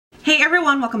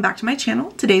everyone, welcome back to my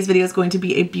channel. Today's video is going to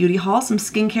be a beauty haul, some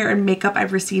skincare and makeup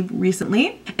I've received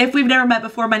recently. If we've never met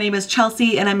before, my name is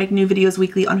Chelsea and I make new videos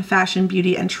weekly on fashion,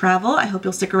 beauty, and travel. I hope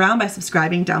you'll stick around by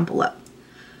subscribing down below.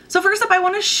 So first up, I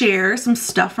want to share some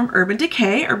stuff from Urban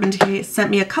Decay. Urban Decay sent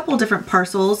me a couple different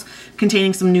parcels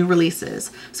containing some new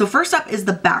releases. So first up is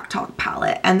the Back Talk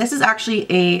palette, and this is actually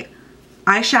a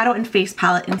eyeshadow and face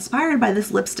palette inspired by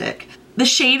this lipstick. The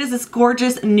shade is this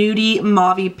gorgeous nudie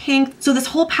mauve pink. So this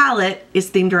whole palette is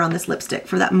themed around this lipstick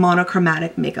for that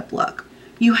monochromatic makeup look.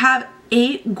 You have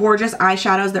 8 gorgeous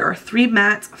eyeshadows. There are 3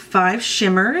 mattes, 5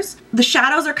 shimmers. The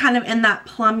shadows are kind of in that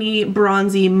plummy,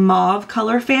 bronzy mauve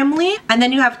color family. And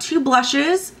then you have 2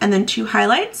 blushes and then 2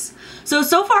 highlights. So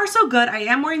far so good. I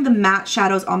am wearing the matte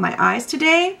shadows on my eyes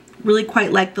today. Really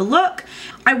quite like the look.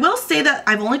 I will say that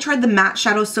I've only tried the matte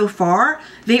shadows so far.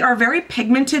 They are very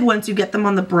pigmented once you get them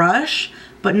on the brush,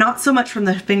 but not so much from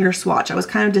the finger swatch. I was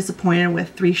kind of disappointed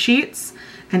with 3 sheets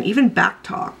and even Back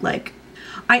Talk. Like,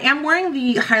 I am wearing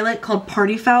the highlight called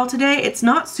Party Foul today. It's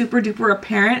not super duper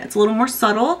apparent. It's a little more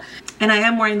subtle. And I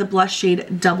am wearing the blush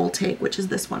shade Double Take, which is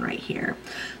this one right here.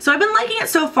 So I've been liking it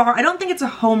so far. I don't think it's a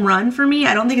home run for me.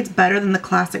 I don't think it's better than the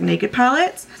classic Naked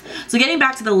palettes. So getting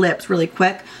back to the lips really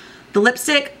quick. The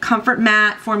lipstick, Comfort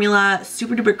Matte formula,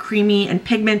 super duper creamy and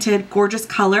pigmented, gorgeous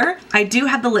color. I do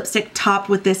have the lipstick topped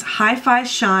with this Hi-Fi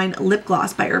Shine lip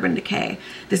gloss by Urban Decay.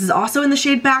 This is also in the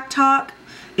shade Back Talk.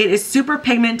 It is super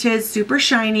pigmented, super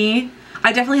shiny.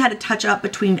 I definitely had to touch up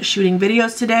between shooting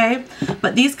videos today,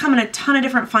 but these come in a ton of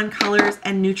different fun colors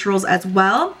and neutrals as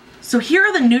well. So here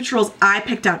are the neutrals I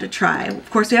picked out to try. Of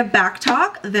course, we have Back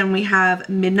Talk, then we have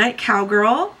Midnight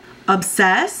Cowgirl,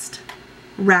 Obsessed,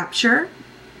 Rapture,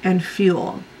 and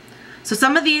Fuel. So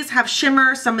some of these have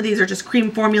shimmer, some of these are just cream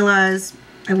formulas.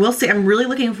 I will say I'm really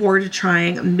looking forward to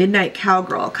trying Midnight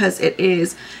Cowgirl because it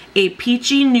is a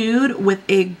peachy nude with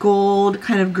a gold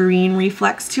kind of green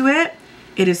reflex to it.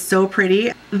 It is so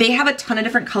pretty. They have a ton of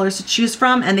different colors to choose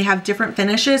from and they have different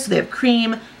finishes. So they have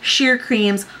cream, sheer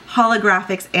creams,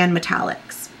 holographics, and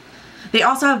metallics. They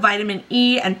also have vitamin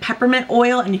E and peppermint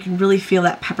oil, and you can really feel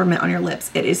that peppermint on your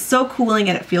lips. It is so cooling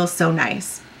and it feels so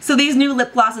nice. So these new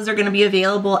lip glosses are going to be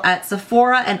available at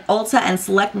Sephora and Ulta and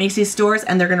select Macy's stores,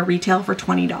 and they're going to retail for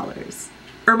 $20.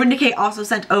 Urban Decay also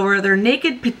sent over their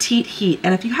Naked Petite Heat,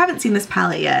 and if you haven't seen this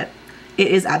palette yet, it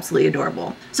is absolutely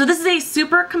adorable. So this is a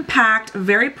super compact,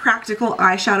 very practical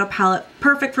eyeshadow palette,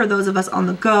 perfect for those of us on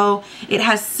the go. It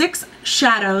has 6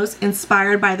 shadows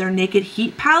inspired by their Naked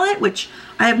Heat palette, which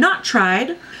I have not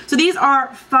tried. So these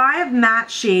are 5 matte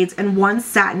shades and 1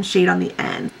 satin shade on the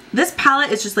end. This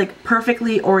palette is just like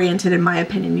perfectly oriented in my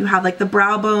opinion. You have like the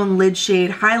brow bone lid shade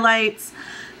highlights,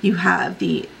 you have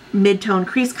the mid-tone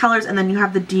crease colors, and then you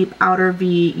have the deep outer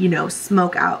V, you know,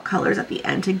 smoke out colors at the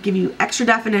end to give you extra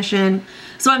definition.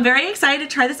 So I'm very excited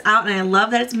to try this out, and I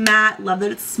love that it's matte, love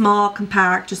that it's small,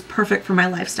 compact, just perfect for my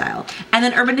lifestyle. And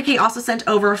then Urban Decay also sent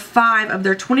over 5 of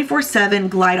their 24/7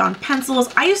 Glide On pencils.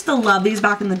 I used to love these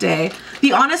back in the day.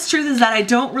 The honest truth is that I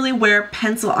don't really wear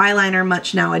pencil eyeliner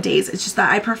much nowadays. It's just that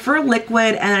I prefer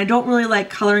liquid, and I don't really like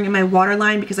coloring in my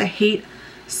waterline because I hate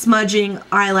smudging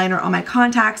eyeliner on my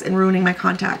contacts and ruining my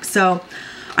contacts. So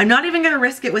I'm not even going to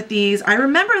risk it with these. I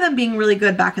remember them being really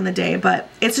good back in the day, but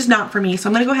it's just not for me. So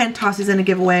I'm going to go ahead and toss these in a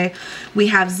giveaway. We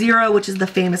have Zero, which is the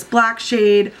famous black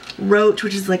shade, Roach,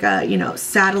 which is like a, you know,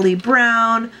 saddly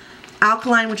brown,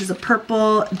 Alkaline, which is a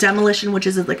purple, Demolition, which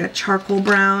is like a charcoal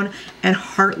brown, and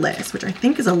Heartless, which I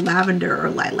think is a lavender or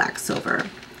lilac silver.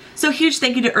 So huge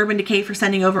thank you to Urban Decay for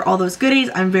sending over all those goodies.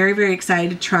 I'm very, very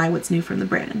excited to try what's new from the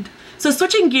brand. So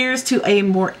switching gears to a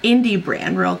more indie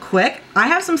brand real quick, I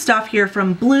have some stuff here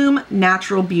from Bloom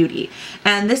Natural Beauty.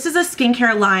 And this is a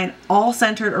skincare line all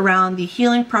centered around the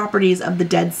healing properties of the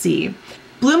Dead Sea.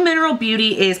 Bloom Mineral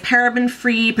Beauty is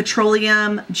paraben-free,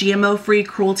 petroleum, GMO-free,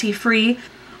 cruelty-free.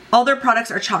 All their products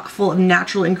are chock full of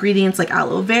natural ingredients like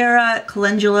aloe vera,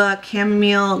 calendula,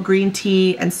 chamomile, green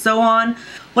tea, and so on.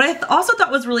 What I also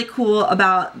thought was really cool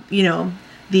about, you know,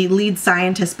 the lead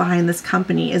scientist behind this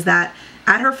company is that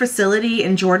at her facility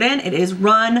in Jordan, it is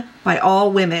run by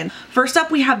all women. First up,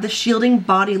 we have the Shielding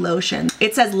Body Lotion.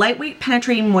 It says lightweight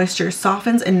penetrating moisture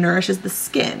softens and nourishes the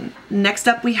skin. Next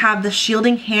up, we have the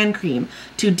Shielding Hand Cream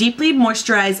to deeply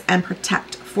moisturize and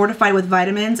protect, fortified with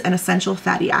vitamins and essential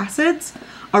fatty acids.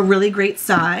 A really great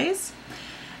size.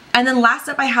 And then last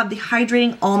up, I have the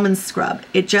Hydrating Almond Scrub.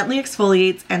 It gently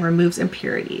exfoliates and removes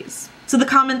impurities. So the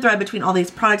common thread between all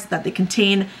these products is that they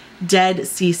contain dead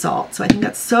sea salt. So I think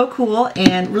that's so cool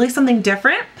and really something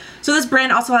different. So this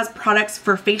brand also has products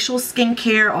for facial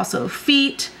skincare, also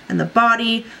feet and the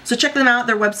body. So check them out.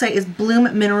 Their website is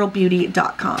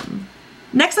bloommineralbeauty.com.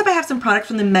 Next up, I have some product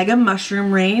from the Mega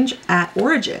Mushroom range at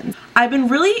Origins. I've been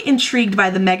really intrigued by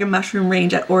the Mega Mushroom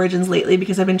range at Origins lately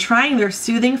because I've been trying their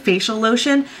soothing facial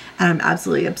lotion and I'm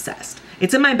absolutely obsessed.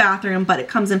 It's in my bathroom, but it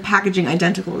comes in packaging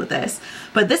identical to this.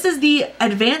 But this is the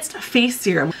Advanced Face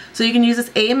Serum. So you can use this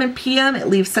AM and PM. It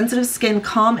leaves sensitive skin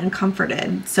calm and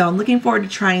comforted. So I'm looking forward to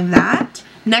trying that.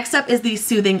 Next up is the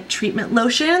Soothing Treatment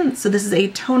Lotion. So this is a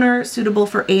toner suitable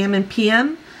for AM and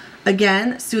PM.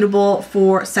 Again, suitable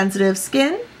for sensitive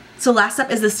skin. So last up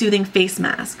is the Soothing Face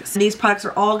Mask. So these products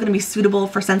are all going to be suitable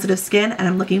for sensitive skin and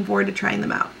I'm looking forward to trying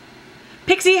them out.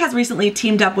 Pixi has recently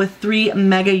teamed up with 3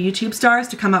 mega YouTube stars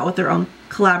to come out with their own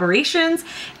collaborations,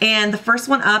 and the first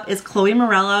one up is Chloe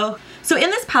Morello. So in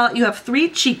this palette you have 3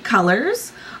 cheek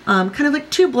colors, kind of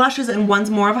like 2 blushes and one's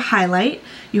more of a highlight.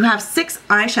 You have 6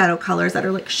 eyeshadow colors that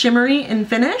are like shimmery in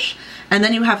finish, and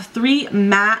then you have 3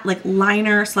 matte like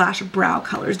liner / brow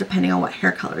colors depending on what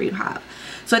hair color you have.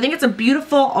 So I think it's a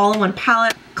beautiful all-in-one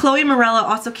palette. Chloe Morello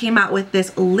also came out with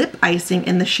this lip icing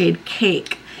in the shade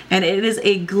Cake. And it is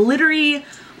a glittery,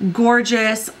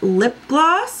 gorgeous lip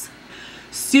gloss.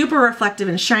 Super reflective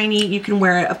and shiny. You can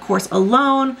wear it, of course,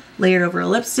 alone, layered over a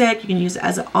lipstick. You can use it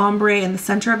as an ombre in the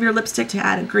center of your lipstick to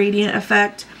add a gradient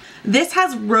effect. This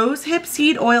has rosehip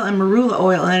seed oil and marula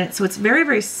oil in it, so it's very,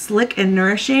 very slick and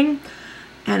nourishing.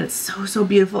 And it's so, so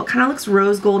beautiful. It kind of looks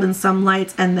rose gold in some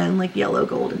lights and then like yellow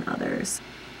gold in others.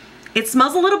 It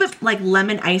smells a little bit like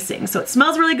lemon icing, so it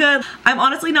smells really good. I'm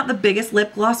honestly not the biggest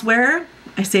lip gloss wearer.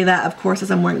 I say that, of course, as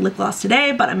I'm wearing lip gloss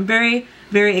today, but I'm very,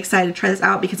 very excited to try this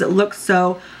out because it looks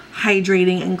so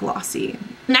hydrating and glossy.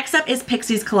 Next up is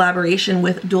Pixi's collaboration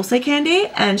with Dulce Candy,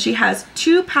 and she has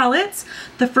 2 palettes.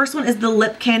 The first one is the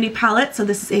Lip Candy palette, so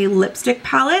this is a lipstick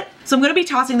palette. So I'm going to be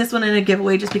tossing this one in a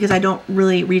giveaway just because I don't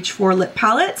really reach for lip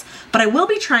palettes, but I will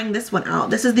be trying this one out.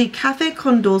 This is the Café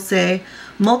con Dulce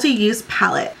multi-use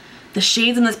palette. The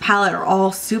shades in this palette are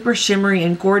all super shimmery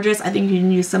and gorgeous. I think you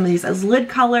can use some of these as lid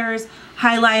colors,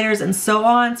 highlighters, and so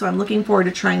on. So I'm looking forward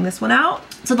to trying this one out.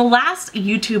 So the last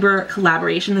YouTuber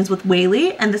collaboration is with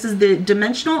Whaley, and this is the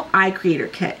Dimensional Eye Creator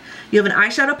Kit. You have an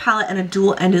eyeshadow palette and a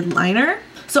dual-ended liner.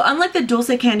 So unlike the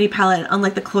Dulce Candy palette and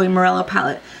unlike the Chloe Morello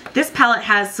palette, this palette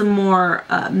has some more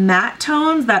matte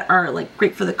tones that are like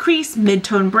great for the crease,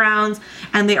 mid-tone browns,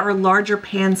 and they are larger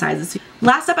pan sizes.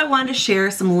 Last up, I wanted to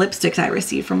share some lipsticks I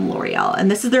received from L'Oreal, and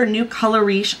this is their new Color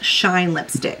Riche Shine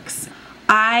lipsticks.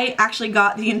 I actually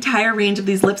got the entire range of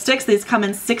these lipsticks. These come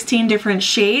in 16 different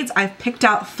shades. I've picked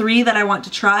out 3 that I want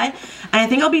to try, and I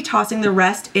think I'll be tossing the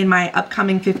rest in my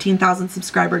upcoming 15,000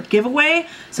 subscriber giveaway,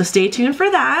 so stay tuned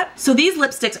for that. So these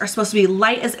lipsticks are supposed to be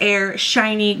light as air,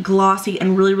 shiny, glossy,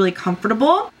 and really, really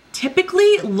comfortable.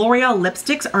 Typically, L'Oreal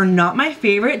lipsticks are not my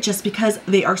favorite just because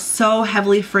they are so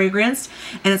heavily fragranced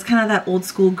and it's kind of that old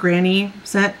school granny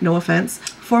scent, no offense.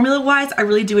 Formula wise, I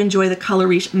really do enjoy the Color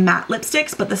Riche matte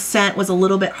lipsticks, but the scent was a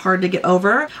little bit hard to get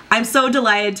over. I'm so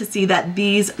delighted to see that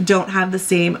these don't have the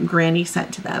same granny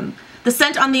scent to them. The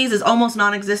scent on these is almost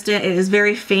non-existent. It is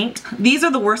very faint. These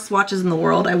are the worst swatches in the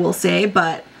world, I will say,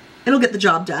 but it'll get the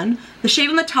job done. The shade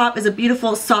on the top is a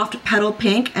beautiful soft petal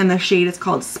pink, and the shade is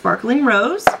called Sparkling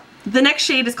Rose. The next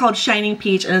shade is called Shining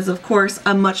Peach and is of course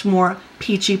a much more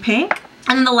peachy pink.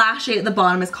 And then the last shade at the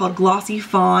bottom is called Glossy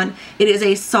Fawn. It is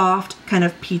a soft kind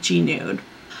of peachy nude.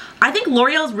 I think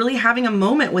L'Oreal is really having a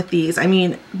moment with these. I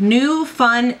mean, new,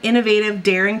 fun, innovative,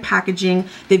 daring packaging.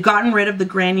 They've gotten rid of the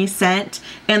granny scent,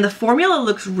 and the formula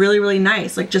looks really, really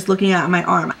nice, like just looking at my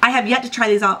arm. I have yet to try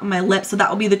these out on my lips, so that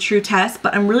will be the true test,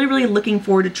 but I'm really, really looking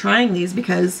forward to trying these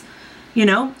because, you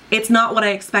know, it's not what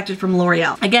I expected from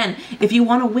L'Oreal. Again, if you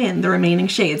want to win the remaining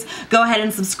shades, go ahead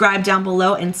and subscribe down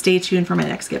below and stay tuned for my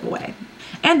next giveaway.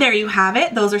 And there you have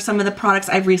it. Those are some of the products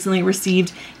I've recently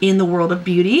received in the world of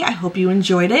beauty. I hope you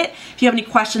enjoyed it. If you have any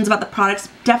questions about the products,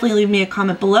 definitely leave me a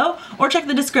comment below or check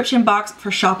the description box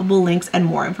for shoppable links and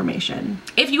more information.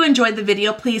 If you enjoyed the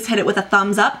video, please hit it with a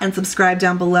thumbs up and subscribe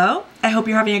down below. I hope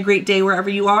you're having a great day wherever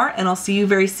you are, and I'll see you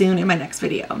very soon in my next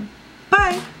video.